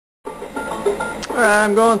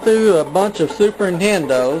I'm going through a bunch of Super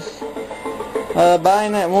Nintendos.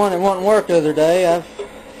 Buying that one that wouldn't work the other day, I've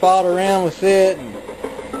fought around with it and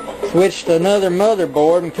switched to another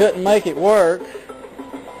motherboard and couldn't make it work.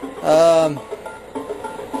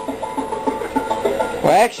 Well,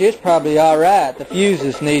 actually, it's probably alright. The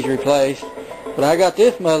fuses needs replaced. But I got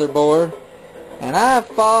this motherboard, and I've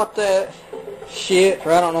fought that shit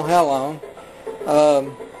for I don't know how long.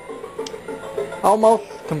 Almost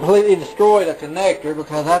completely destroyed a connector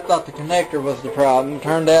because I thought the connector was the problem.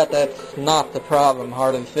 Turned out that's not the problem.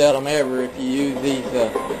 Hardly seldom ever if you use these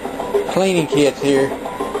cleaning kits here,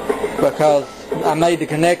 because I made the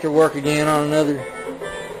connector work again on another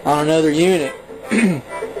unit.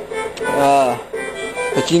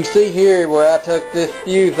 But you can see here where I took this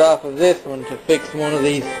fuse off of this one to fix one of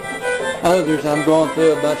these others. I'm going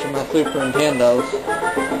through a bunch of my Super Nintendos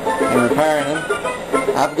and repairing them.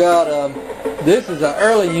 I've got this is an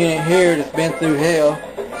early unit here that's been through hell.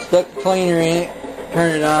 Stuck the cleaner in it,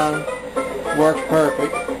 turned it on, works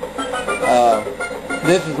perfect.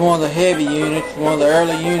 This is one of the heavy units, one of the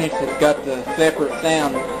early units that's got the separate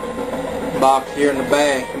sound box here in the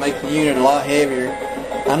back. Makes the unit a lot heavier.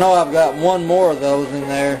 I know I've got one more of those in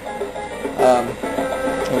there,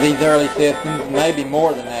 these early systems, maybe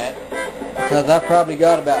more than that, because I've probably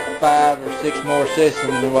got about 5 or 6 more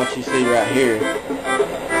systems than what you see right here.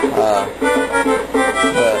 But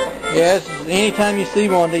yeah, anytime you see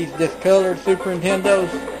one of these discolored Super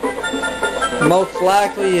Nintendos, most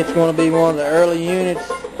likely it's going to be one of the early units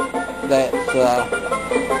that's, well,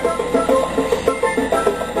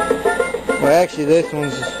 actually this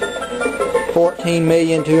one's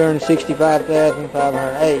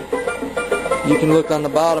 14,265,508. You can look on the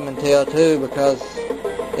bottom and tell too, because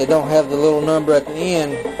it don't have the little number at the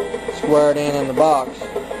end squared in the box.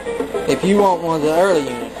 If you want one of the early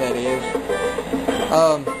units, that is.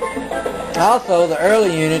 Also, the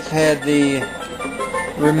early units had the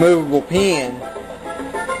removable pin,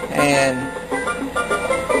 and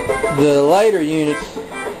the later units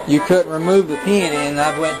you couldn't remove the pin in.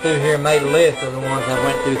 I went through here and made a list of the ones I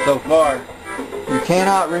went through so far. You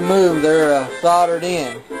cannot remove, they're soldered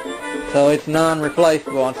in, so it's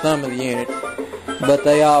non-replaceable on some of the units, but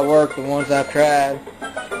they all work, the ones I've tried.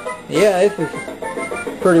 Yeah, this is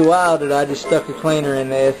pretty wild that I just stuck a cleaner in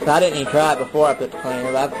this. I didn't even try it before I put the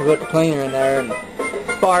cleaner, but I put the cleaner in there and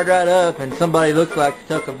fired right up, and somebody looks like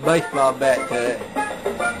they took a baseball bat to it.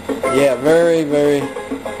 Yeah, very, very...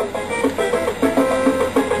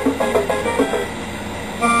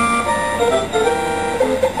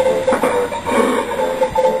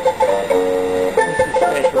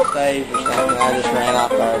 Stage or something. I just ran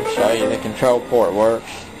out there to show you the control port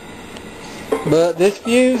works. But this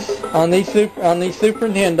fuse on these Super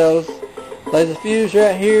Nintendos, there's a fuse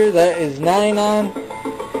right here that is 99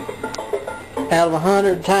 out of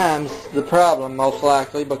 100 times the problem, most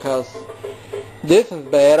likely, because this is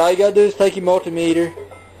bad. All you gotta do is take your multimeter.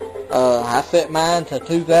 I set mine to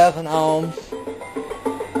 2,000 ohms.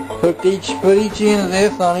 Put each end of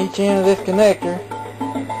this on each end of this connector,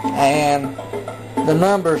 and the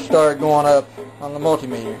numbers started going up on the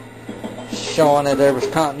multimeter, showing that there was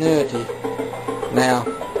continuity. Now,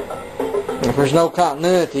 if there's no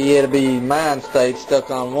continuity, it'll be mind state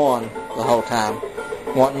stuck on one the whole time,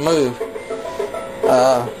 wanting to move.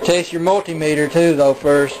 Test your multimeter too, though,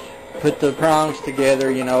 first. Put the prongs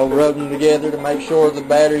together, you know, rub them together to make sure the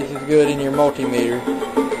batteries is good in your multimeter.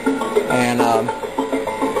 And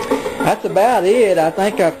that's about it. I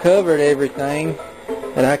think I've covered everything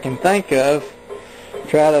that I can think of.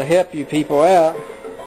 Try to help you people out.